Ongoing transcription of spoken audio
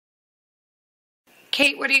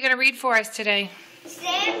Kate, what are you going to read for us today? Today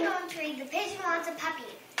I'm going to read The Pigeon Wants a Puppy.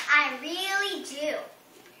 I really do.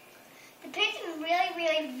 The pigeon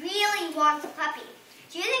really wants a puppy.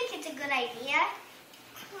 Do you think it's a good idea?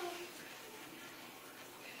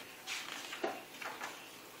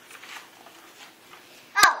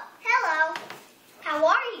 Oh, hello. How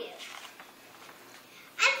are you?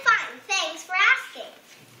 I'm fine, thanks for asking.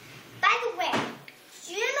 By the way,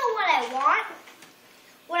 do you know what I want?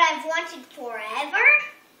 What I've wanted forever?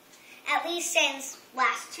 At least since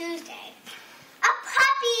last Tuesday. A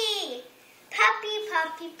puppy!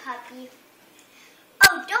 Puppy.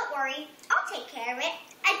 Oh, don't worry. I'll take care of it.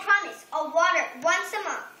 I promise. I'll water it once a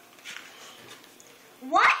month.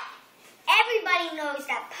 What? Everybody knows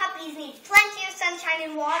that puppies need plenty of sunshine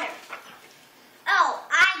and water. Oh,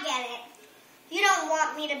 I get it. You don't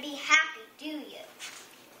want me to be happy, do you?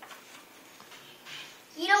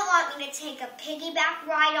 You don't want me to take a piggyback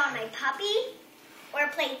ride on my puppy? Or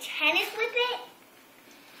play tennis with it?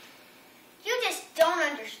 You just don't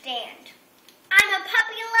understand. I'm a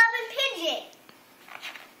puppy-loving pigeon.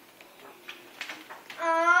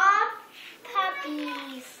 Aw,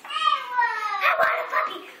 puppies. I want a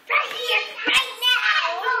puppy right here, right now.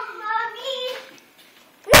 Mommy.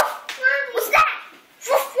 What's that?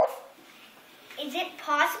 Woof, woof. Is it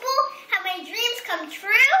possible? Have my dreams come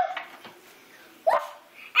true? Woof.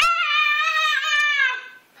 Ah!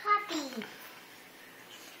 Puppy.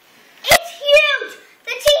 It's huge!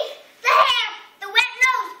 The teeth, the hair, the wet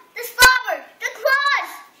nose, the slobber, the claws.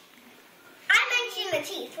 I mentioned the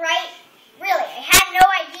teeth, right? Really, I had no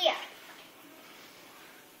idea.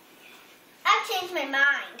 I've changed my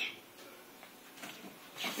mind.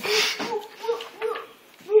 I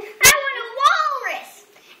want a walrus!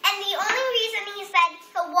 And the only reason he said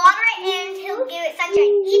he'll water it and he'll give it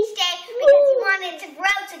sunshine each day because he wanted to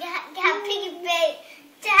grow to have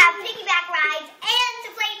piggyback rides and to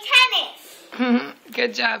play tennis.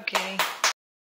 Good job, Katie.